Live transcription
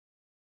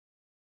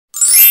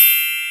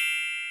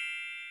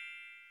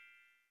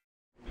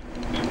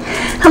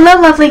Hello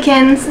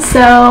lovelykins,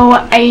 so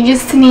I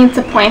just need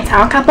to point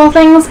out a couple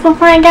things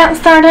before I get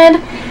started.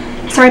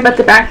 Sorry about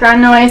the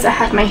background noise. I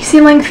have my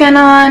ceiling fan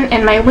on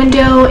and my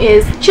window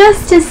is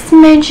just a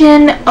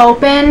smidgen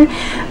open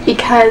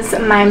because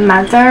my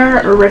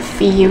mother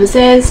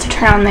refuses to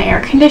turn on the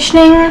air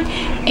conditioning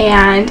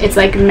and it's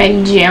like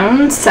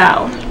mid-June,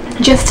 so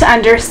just to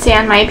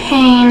understand my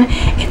pain,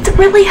 it's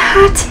really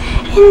hot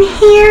in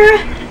here.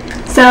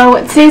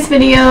 So today's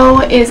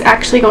video is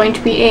actually going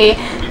to be a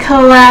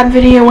collab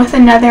video with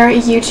another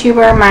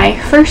YouTuber, my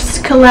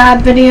first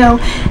collab video.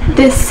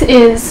 This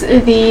is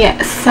the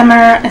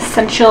Summer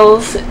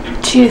Essentials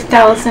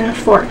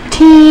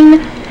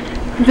 2014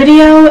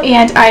 video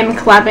and I'm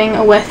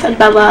collabing with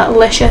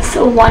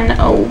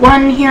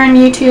BellaLicious101 here on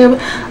YouTube.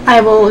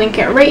 I will link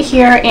it right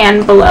here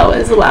and below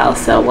as well.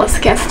 So let's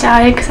get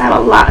started because I have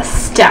a lot of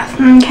stuff,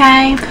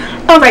 okay?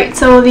 Alright,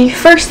 so the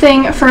first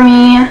thing for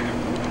me,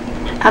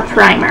 a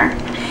primer.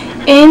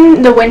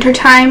 In the winter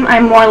time,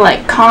 I'm more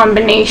like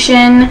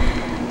combination,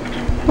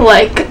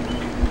 like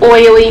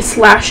oily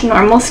 /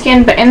 normal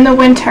skin, but in the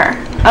winter,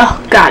 oh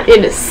god,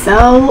 it is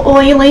so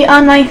oily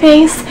on my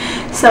face,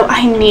 so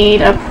I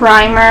need a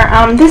primer.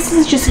 This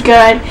is just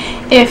good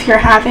if you're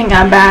having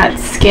a bad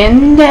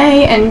skin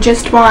day and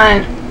just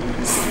want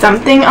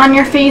something on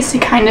your face to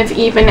kind of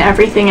even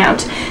everything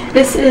out.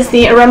 This is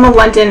the Rimmel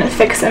London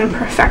Fix and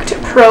Perfect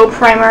Pro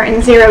Primer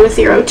in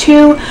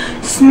 002.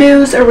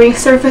 Smooths,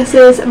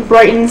 resurfaces,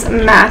 brightens,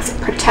 mattes,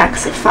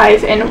 protects,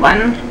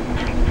 5-in-1.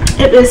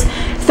 It is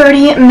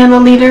 30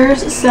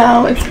 milliliters,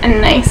 so it's a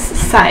nice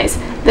size.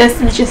 This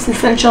is just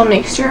essential,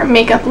 makes your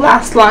makeup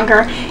last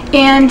longer,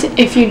 and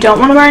if you don't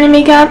want to wear any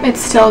makeup,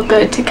 it's still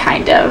good to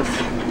kind of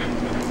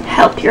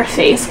help your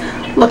face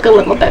look a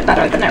little bit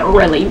better than it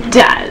really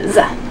does.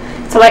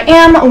 So I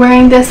am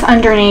wearing this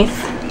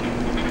underneath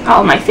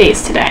all my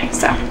face today.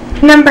 So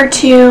number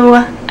 2,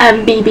 a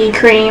BB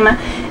cream.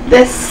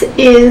 This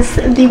is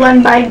the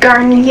one by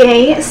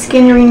Garnier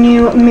Skin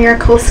Renew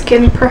Miracle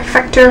Skin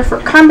Perfector for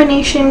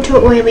combination to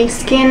oily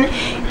skin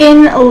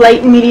in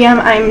light medium.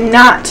 I'm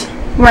not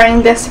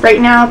wearing this right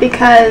now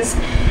because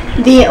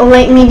the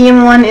light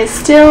medium one is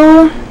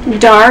still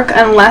dark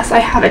unless I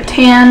have a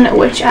tan,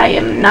 which I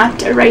am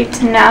not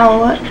right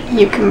now.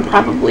 You can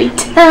probably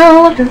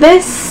tell.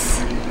 This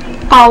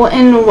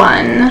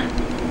all-in-one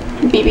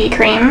BB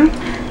cream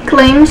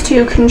claims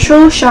to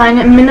control shine,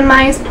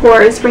 minimize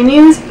pores,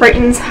 renews,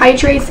 brightens,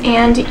 hydrates,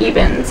 and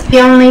evens. The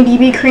only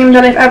BB cream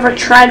that I've ever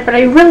tried, but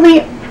I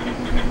really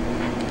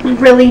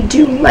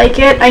do like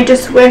it. I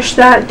just wish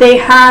that they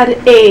had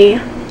a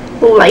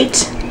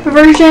light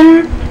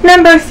version.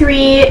 Number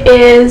 3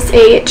 is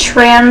a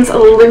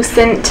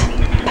translucent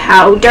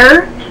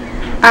powder.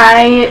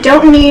 I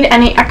don't need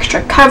any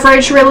extra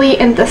coverage really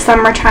in the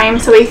summertime,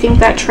 so I think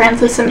that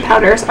translucent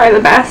powders are the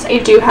best. I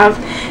do have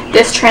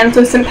this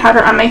translucent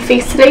powder on my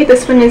face today.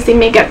 This one is the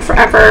Makeup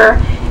Forever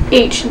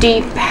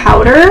HD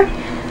powder.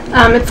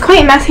 It's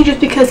quite messy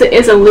just because it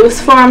is a loose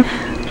form,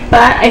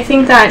 but I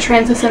think that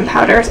translucent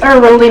powders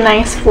are really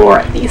nice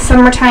for the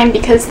summertime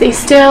because they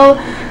still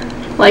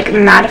like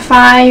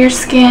mattify your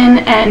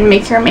skin and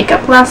make your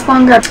makeup last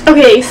longer.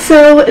 Okay,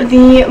 so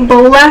the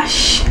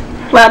blush,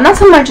 well, not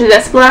so much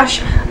this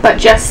blush, but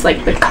just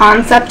like the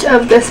concept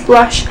of this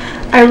blush.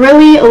 I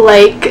really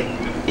like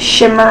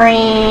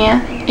shimmery,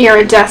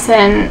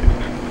 iridescent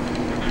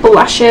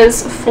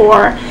blushes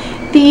for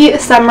the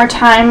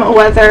summertime,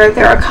 whether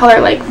they're a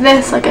color like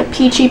this, like a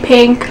peachy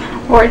pink,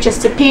 or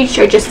just a peach,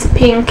 or just a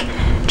pink.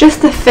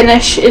 Just the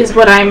finish is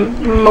what I'm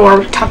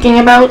more talking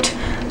about.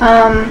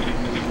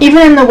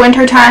 Even in the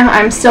winter time,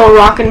 I'm still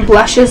rocking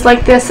blushes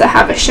like this that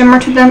have a shimmer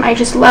to them. I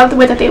just love the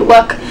way that they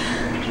look.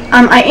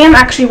 I am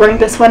actually wearing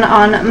this one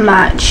on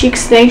my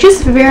cheeks today,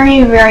 just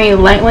very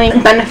lightly.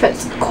 It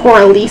benefits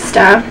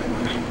Coralista.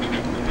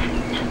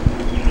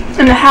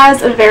 And it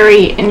has a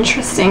very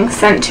interesting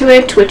scent to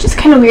it, which is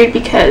kind of weird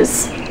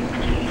because,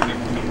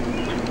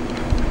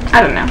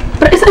 I don't know.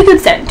 But it's a good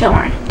scent, don't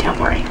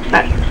worry.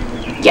 But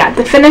yeah,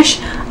 the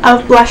finish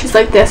of blushes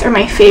like this are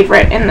my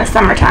favorite in the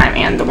summertime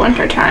and the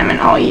winter time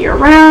and all year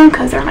round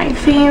because they're my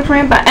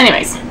favorite. But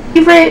anyways,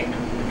 favorite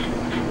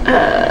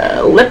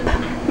lip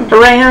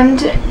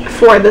brand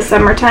for the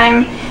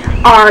summertime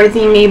are the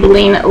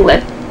Maybelline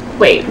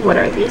what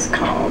are these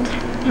called?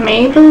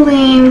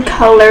 Maybelline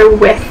Color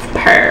with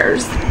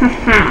Pears.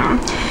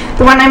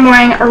 The one I'm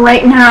wearing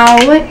right now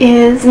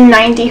is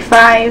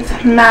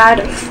 95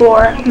 Mad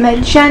for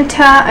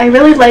Magenta. I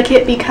really like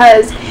it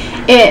because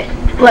it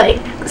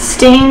like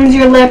stains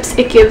your lips.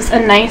 It gives a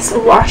nice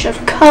wash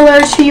of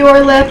color to your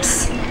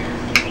lips.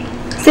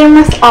 Same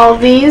with all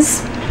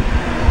these.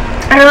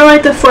 I really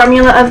like the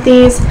formula of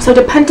these, so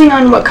depending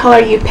on what color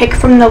you pick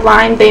from the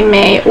line, they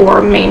may or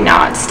may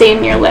not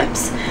stain your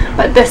lips.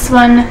 But this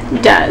one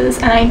does,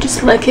 and I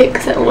just like it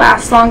because it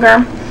lasts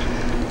longer.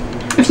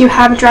 If you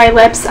have dry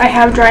lips, I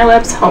have dry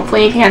lips,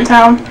 hopefully you can't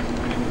tell.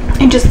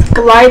 It just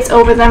glides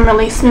over them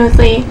really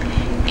smoothly,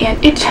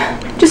 and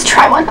just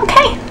try one,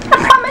 okay? I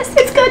promise,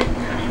 it's good.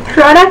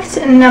 Product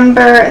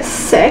number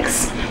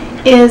 6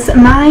 is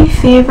my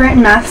favorite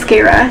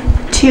mascara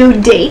to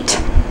date,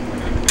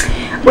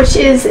 which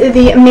is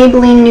the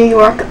Maybelline New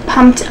York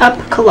Pumped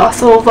Up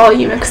Colossal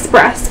Volume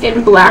Express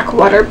in black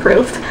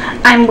waterproof.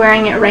 I'm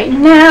wearing it right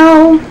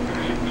now.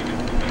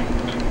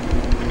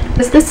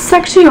 This is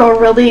actually a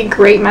really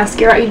great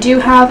mascara. I do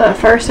have a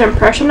first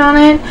impression on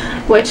it,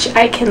 which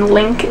I can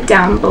link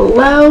down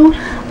below,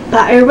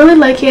 but I really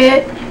like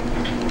it,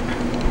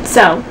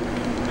 so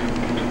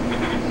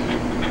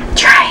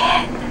try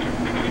it.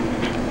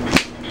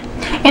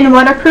 And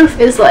waterproof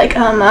is like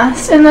a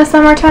must in the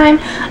summertime.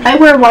 I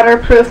wear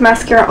waterproof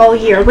mascara all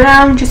year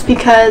round just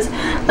because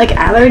like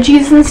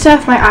allergies and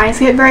stuff, my eyes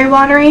get very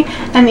watery,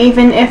 and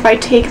even if I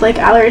take like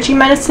allergy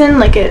medicine,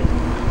 like it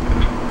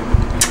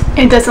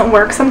doesn't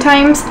work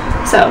sometimes,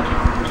 so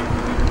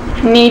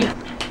need.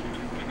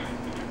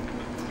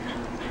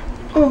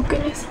 Oh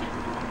goodness.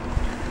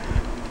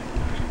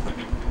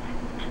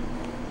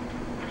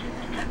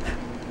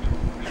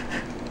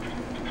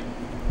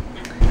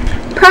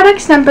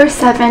 Product number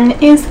 7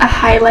 is a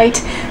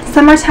highlight.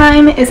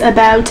 Summertime is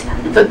about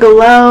the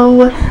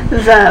glow,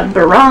 the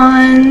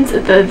bronze,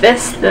 the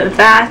this, the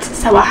that,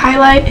 so a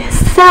highlight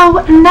is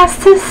so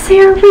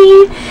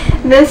necessary.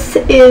 This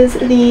is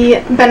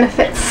the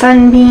Benefit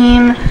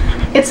Sunbeam.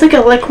 It's like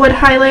a liquid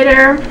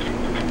highlighter.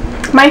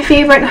 My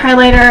favorite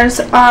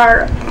highlighters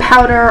are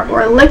powder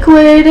or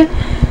liquid.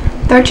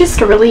 They're just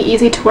really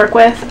easy to work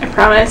with, I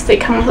promise. They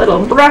come with a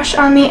little brush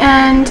on the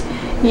end.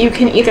 You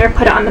can either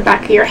put it on the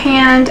back of your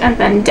hand and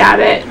then dab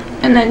it,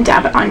 and then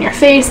dab it on your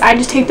face. I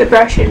just take the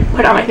brush and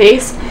put it on my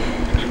face.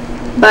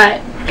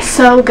 But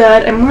so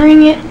good. I'm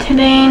wearing it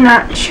today.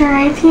 Not sure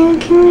if you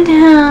can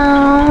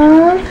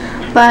tell,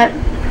 but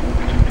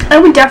I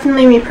would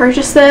definitely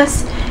repurchase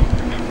this.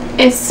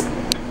 It's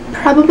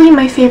probably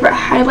my favorite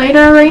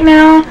highlighter right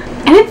now,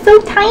 and it's so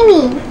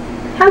tiny.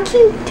 How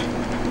cute.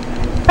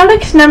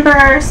 Product number,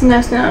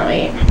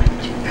 wait.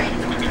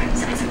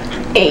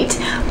 8.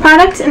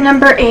 Product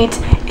number 8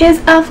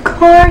 is of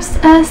course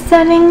a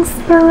setting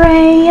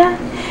spray.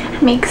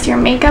 Makes your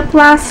makeup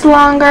last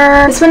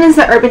longer. This one is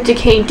the Urban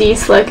Decay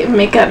De-slick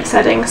Makeup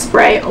Setting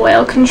Spray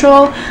Oil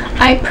Control.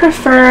 I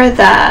prefer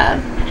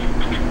the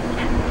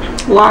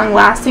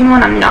long-lasting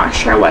one. I'm not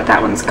sure what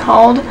that one's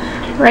called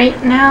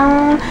right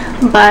now,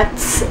 but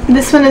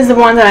this one is the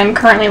one that I'm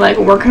currently like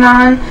working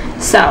on,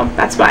 so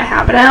that's why I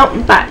have it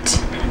out. But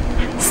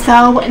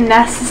so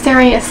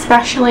necessary,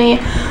 especially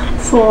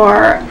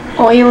for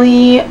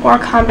oily or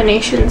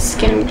combination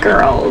skin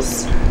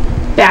girls.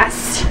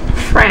 Best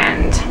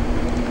friend,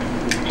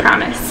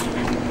 promise.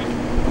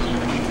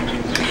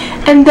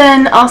 And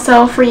then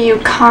also for you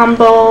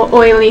combo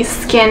oily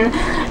skin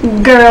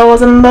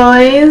girls and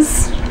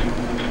boys,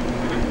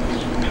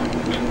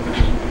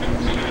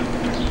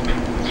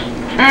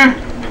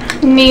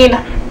 need.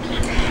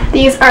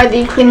 These are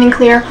the Clean and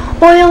Clear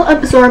Oil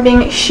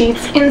Absorbing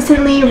Sheets.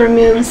 Instantly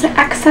removes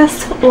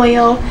excess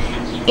oil,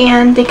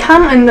 and they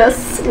come in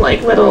this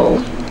like little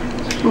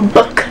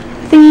book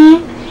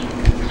thingy,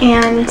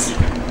 and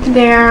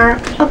they're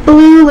a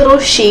blue little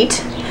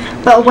sheet,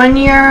 but when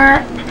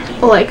you're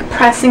like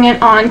pressing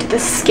it onto the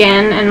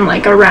skin and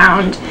like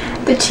around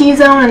the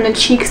T-zone and the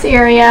cheeks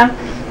area,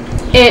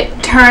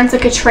 it turns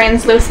like a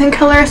translucent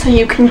color, so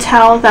you can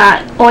tell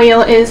that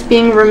oil is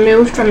being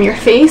removed from your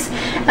face.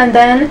 And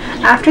then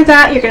after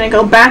that, you're going to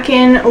go back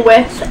in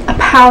with a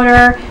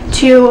powder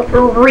to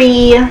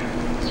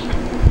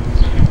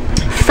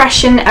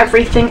freshen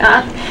everything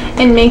up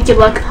and make you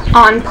look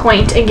on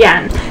point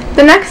again.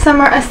 The next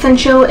summer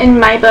essential in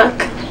my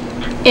book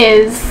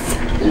is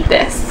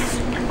this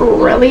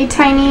really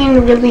tiny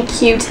and really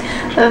cute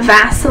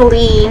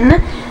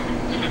Vaseline.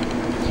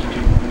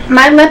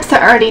 My lips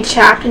are already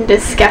chapped and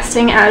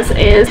disgusting as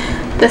is.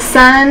 The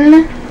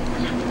sun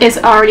is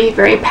already a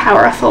very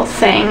powerful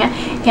thing,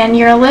 and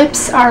your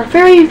lips are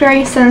very,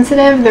 very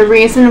sensitive. The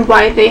reason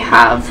why they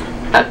have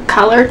a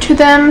color to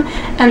them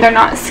and they're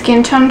not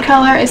skin tone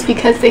color is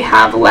because they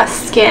have less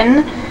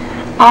skin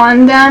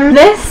on them.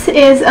 This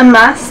is a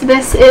must.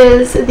 This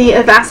is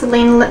the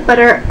Vaseline Lip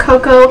Butter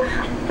Cocoa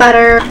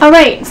Butter.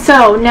 Alright,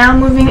 so now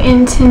moving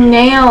into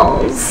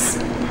nails.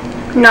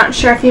 Not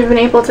sure if you've been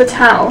able to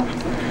tell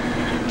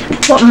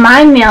what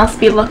my nails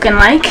be looking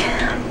like,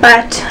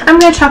 but I'm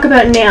going to talk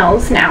about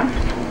nails now.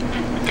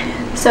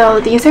 So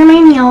these are my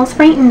nails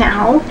right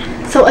now.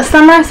 So a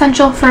summer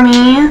essential for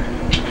me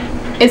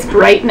is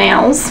bright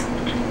nails.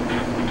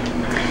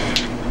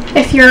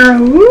 If you're,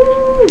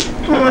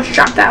 almost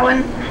dropped that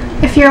one.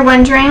 If you're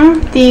wondering,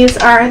 these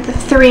are the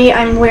 3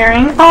 I'm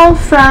wearing, all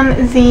from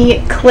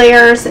the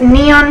Claire's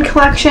Neon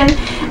collection,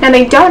 and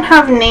they don't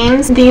have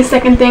names. The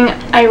second thing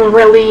I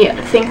really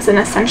think is an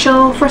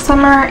essential for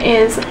summer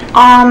is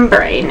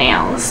ombre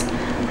nails.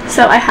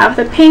 So I have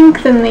the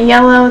pink, then the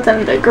yellow,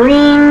 then the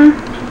green.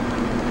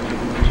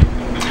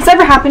 Has that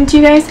ever happened to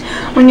you guys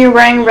when you're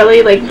wearing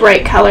really like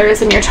bright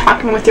colors and you're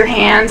talking with your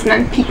hands and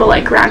then people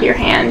like grab your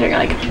hand and you're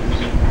like,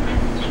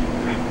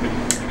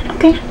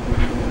 okay.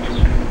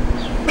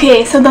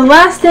 Okay, so the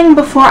last thing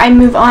before I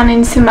move on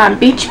into my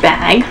beach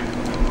bag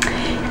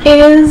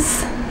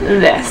is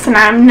this, and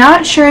I'm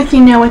not sure if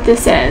you know what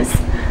this is,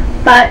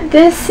 But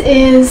this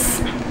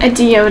is a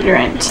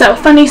deodorant. So,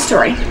 funny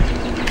story.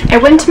 I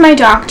went to my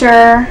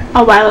doctor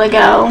a while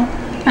ago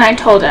and I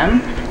told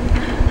him,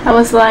 I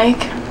was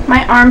like,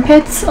 my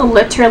armpits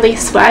literally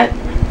sweat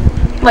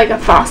like a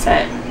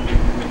faucet.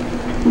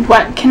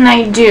 What can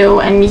I do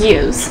and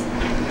use?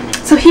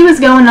 So he was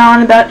going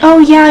on about, oh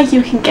yeah,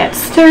 you can get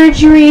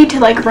surgery to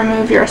like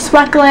remove your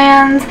sweat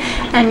glands,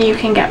 and you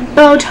can get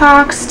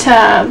Botox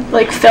to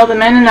like fill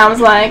them in, and I was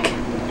like,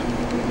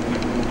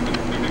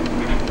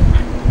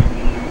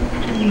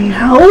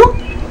 no.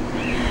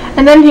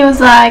 And then he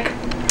was like,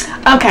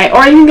 okay,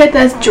 or you can get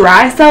this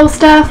dry cell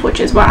stuff, which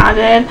is what I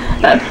did,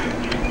 but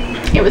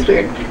it was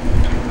weird.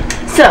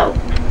 So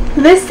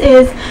this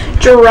is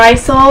dry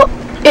cell.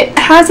 It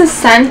has a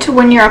scent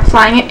when you're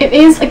applying it. It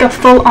is like a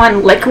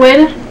full-on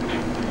liquid.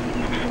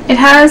 It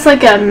has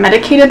like a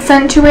medicated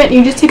scent to it.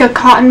 You just take a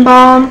cotton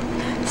ball,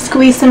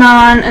 squeeze it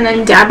on, and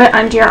then dab it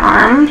under your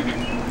arm.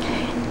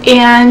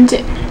 And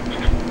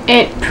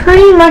it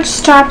pretty much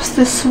stops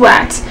the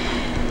sweat.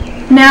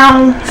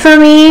 Now, for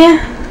me,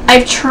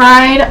 I've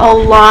tried a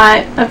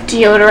lot of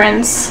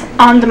deodorants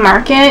on the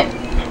market,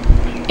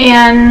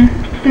 and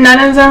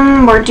none of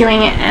them were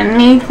doing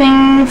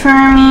anything for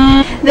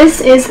me.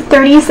 This is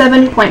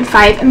 37.5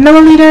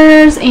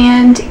 milliliters,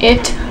 and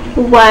it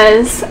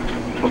was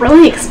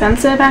really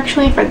expensive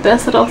actually for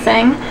this little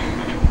thing.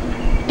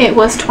 It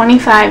was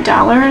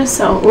 $25,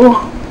 so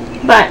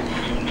ooh, but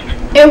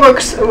it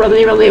works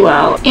really, really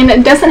well. And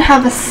it doesn't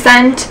have a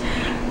scent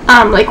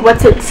like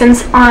what's it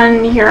since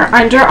on your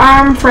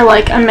underarm for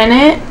like a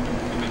minute.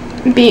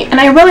 And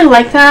I really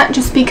like that,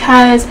 just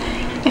because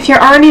if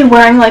you're already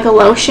wearing like a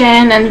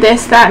lotion and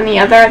this, that, and the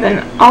other,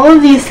 then all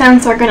of these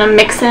scents are going to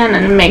mix in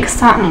and make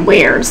something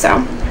weird.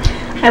 So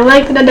I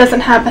like that it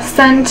doesn't have a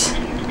scent.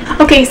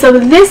 Okay, so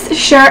this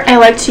shirt I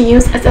like to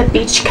use as a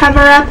beach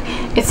cover-up.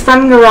 It's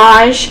from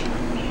Garage.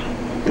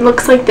 It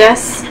looks like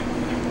this,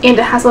 and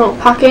it has a little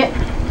pocket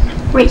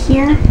right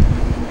here.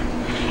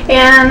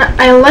 And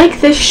I like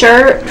this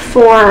shirt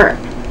for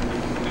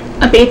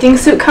a bathing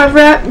suit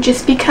cover-up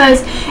just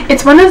because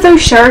it's one of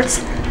those shirts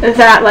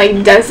that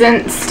like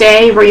doesn't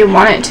stay where you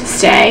want it to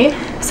stay.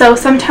 So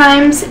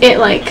sometimes it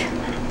like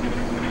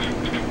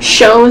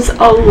shows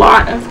a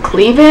lot of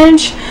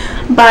cleavage,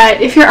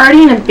 but if you're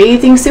already in a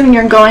bathing suit and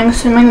you're going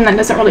swimming, then that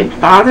doesn't really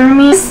bother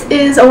me. This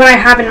is what I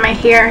have in my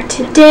hair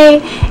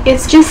today.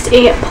 It's just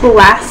a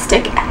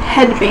plastic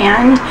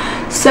headband.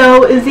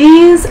 So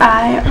these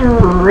I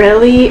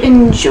really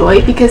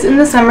enjoy because in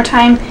the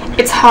summertime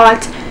it's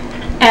hot,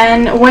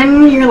 and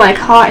when you're like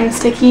hot and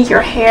sticky,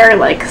 your hair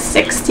like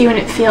sticks to you and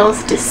it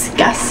feels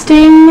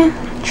disgusting.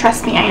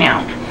 Trust me, I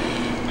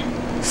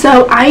know.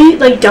 So I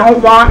like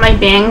don't want my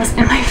bangs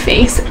in my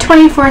face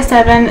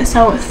 24/7,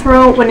 so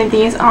throw one of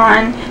these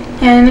on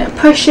and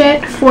push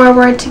it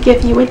forward to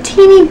give you a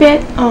teeny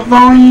bit of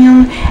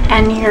volume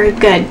and you're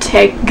good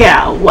to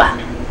go.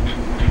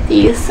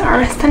 These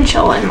are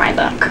essential in my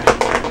look.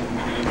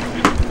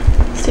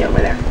 Stay over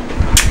there.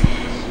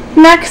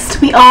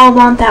 Next, we all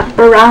want that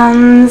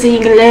bronzy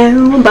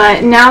glow,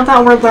 but now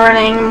that we're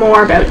learning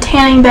more about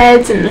tanning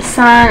beds and the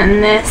sun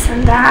and this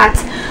and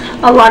that,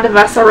 a lot of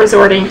us are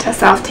resorting to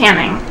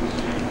self-tanning.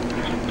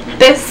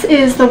 This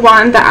is the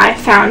one that I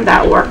found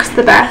that works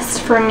the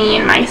best for me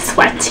and my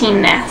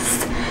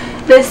sweatiness.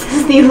 This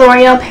is the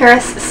L'Oreal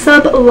Paris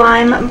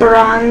Sublime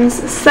Bronze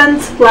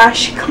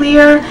Sunsplash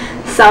Clear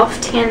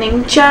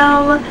Self-Tanning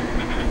Gel.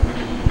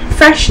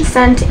 Fresh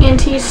Scent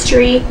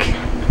Anti-Streak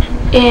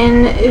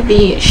in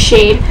the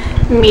shade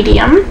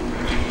Medium.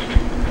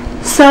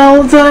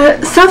 So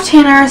the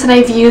self-tanners that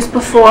I've used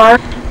before,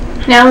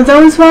 now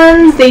those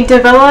ones, they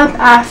develop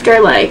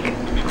after like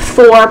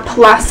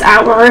 4+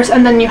 hours,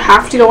 and then you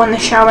have to go in the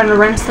shower and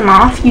rinse them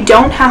off. You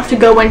don't have to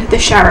go into the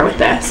shower with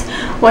this,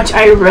 which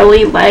I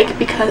really like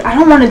because I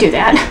don't want to do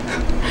that.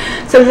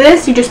 So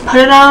this, you just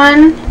put it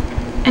on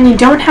and you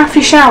don't have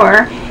to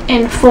shower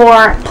in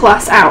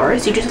 4+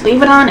 hours. You just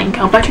leave it on and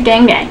go about your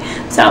dang day.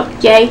 So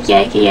yay,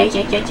 yay, yay,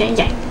 yay, yay, yay,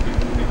 yay.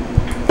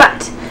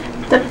 But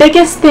the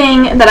biggest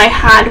thing that I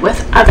had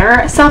with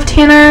other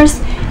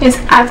self-tanners is,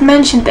 I've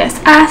mentioned this,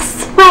 I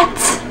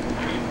sweat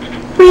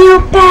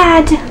real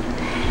bad.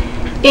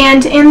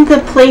 And in the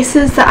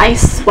places that I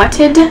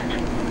sweated,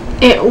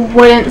 it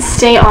wouldn't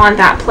stay on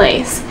that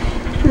place.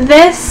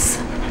 This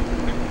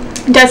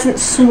doesn't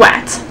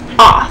sweat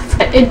off.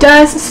 It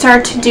does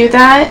start to do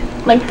that,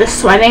 like the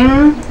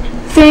sweating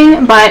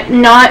thing, but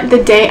not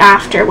the day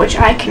after, which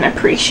I can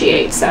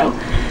appreciate. So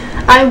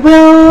I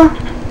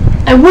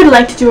would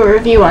like to do a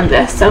review on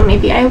this, so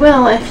maybe I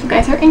will if you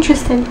guys are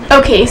interested.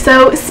 Okay,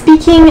 so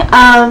speaking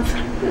of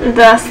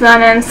the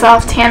sun and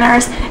soft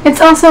tanners,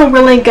 it's also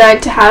really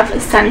good to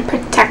have sun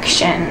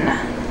protection.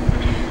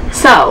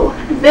 So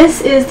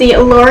this is the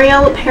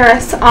L'Oreal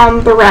Paris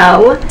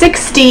Ombrelle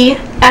 60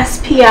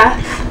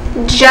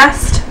 SPF,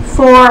 just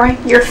for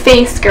your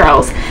face,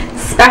 girls,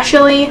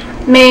 specially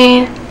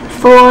made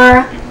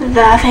for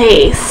the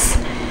face.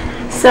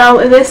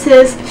 So this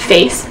is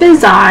Face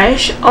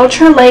Visage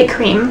Ultra Light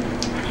Cream,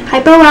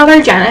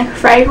 hypoallergenic,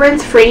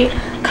 fragrance-free,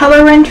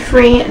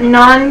 colorant-free,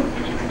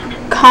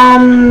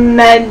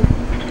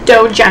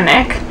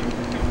 non-comedogenic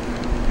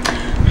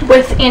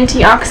with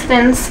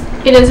antioxidants.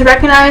 It is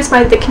recognized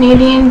by the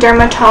Canadian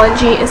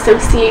Dermatology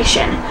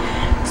Association.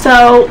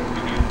 So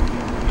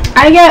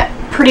I get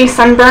pretty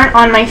sunburnt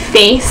on my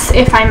face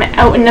if I'm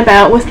out and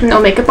about with no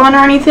makeup on or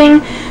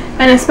anything,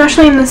 and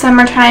especially in the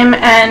summertime,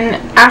 and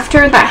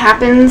after that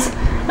happens,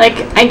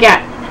 like, I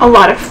get a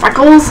lot of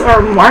freckles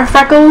or more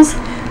freckles.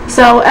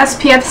 So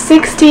SPF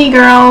 60,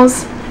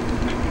 girls,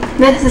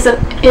 this is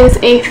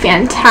a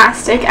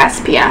fantastic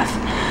SPF.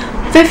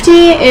 50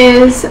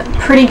 is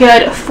pretty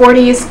good,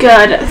 40 is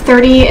good,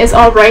 30 is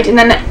alright, and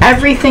then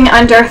everything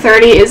under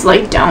 30 is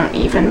like, don't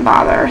even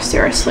bother.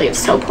 Seriously, it's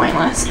so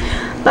pointless.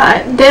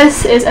 But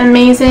this is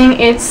amazing.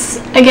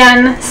 It's,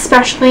 again,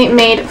 specially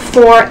made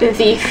for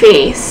the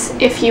face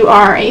if you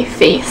are a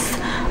face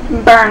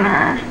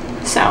burner.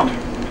 So,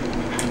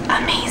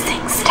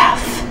 amazing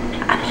stuff.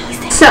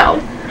 Amazing.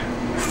 So,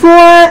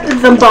 for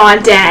the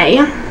body,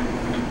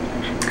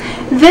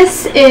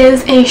 this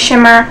is a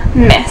shimmer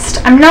mist.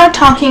 I'm not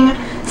talking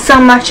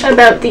so much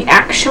about the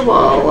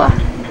actual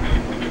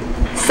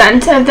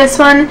scent of this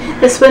one.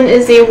 This one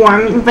is a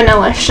warm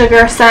vanilla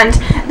sugar scent.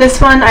 This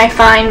one I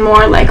find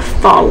more like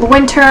fall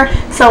winter,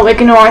 so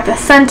ignore the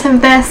scent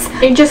of this.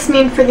 I just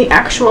mean for the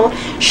actual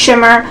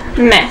shimmer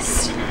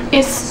mist.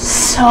 It's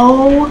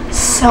so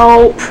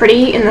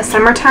pretty in the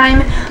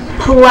summertime,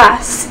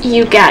 plus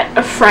you get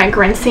a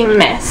fragrancy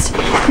mist.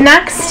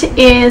 Next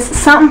is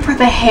something for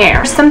the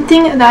hair,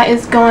 something that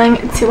is going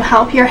to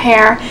help your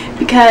hair,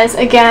 because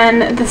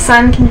again, the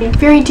sun can be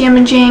very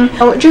damaging.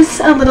 So just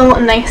a little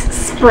nice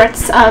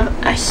spritz of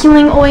a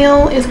healing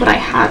oil is what I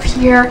have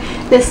here.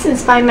 This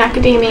is by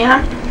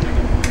Macadamia,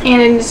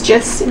 and it is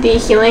just the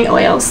healing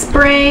oil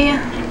spray,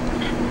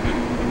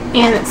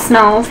 and it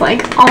smells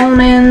like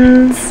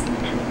almonds,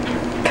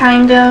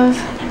 kind of.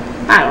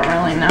 I don't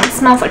really know. It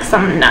smells like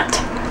some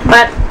nut,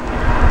 but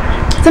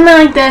something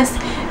like this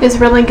is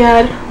really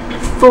good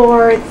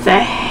for the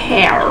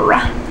hair.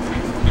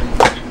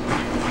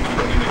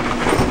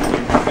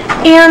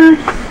 And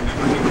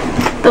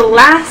the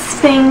last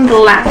thing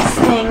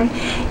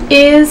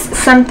is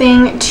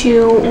something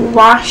to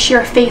wash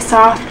your face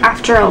off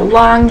after a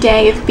long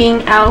day of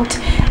being out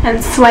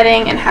and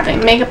sweating and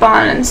having makeup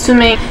on and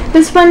swimming.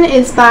 This one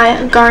is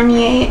by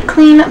Garnier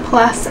Clean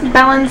Plus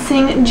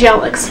Balancing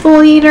Gel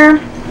Exfoliator.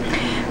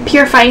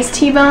 Purifies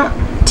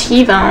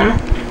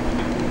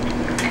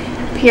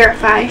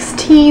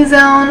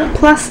T-zone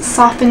plus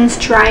softens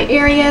dry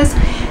areas.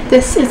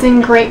 This is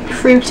in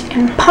grapefruit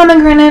and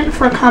pomegranate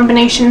for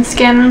combination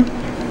skin.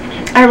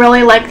 I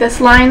really like this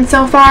line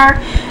so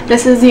far.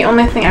 This is the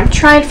only thing I've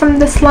tried from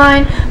this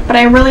line, but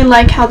I really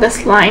like how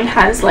this line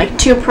has like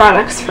 2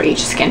 products for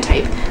each skin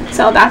type.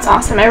 So that's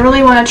awesome. I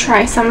really want to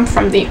try some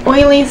from the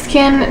oily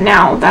skin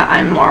now that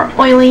I'm more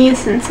oily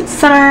since it's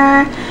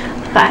summer.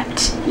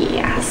 But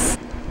yes.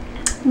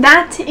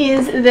 That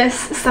is this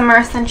Summer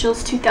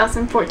Essentials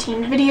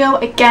 2014 video.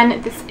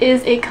 Again, this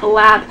is a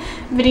collab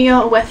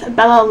video with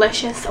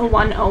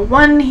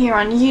Bellalicious101 here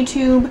on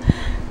YouTube.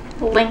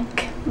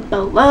 Link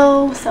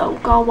below, so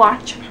go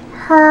watch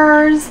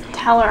hers.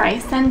 Tell her I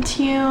sent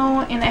you,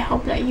 and I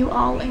hope that you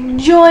all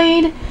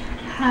enjoyed.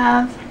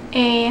 Have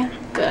a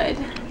good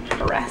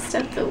rest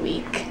of the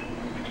week.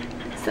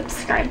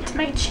 Subscribe to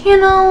my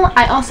channel.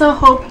 I also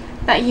hope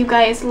that you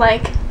guys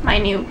like my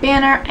new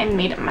banner. I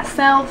made it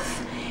myself.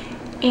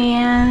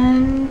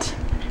 And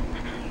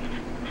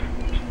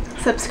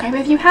subscribe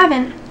if you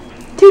haven't.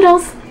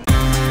 Toodles!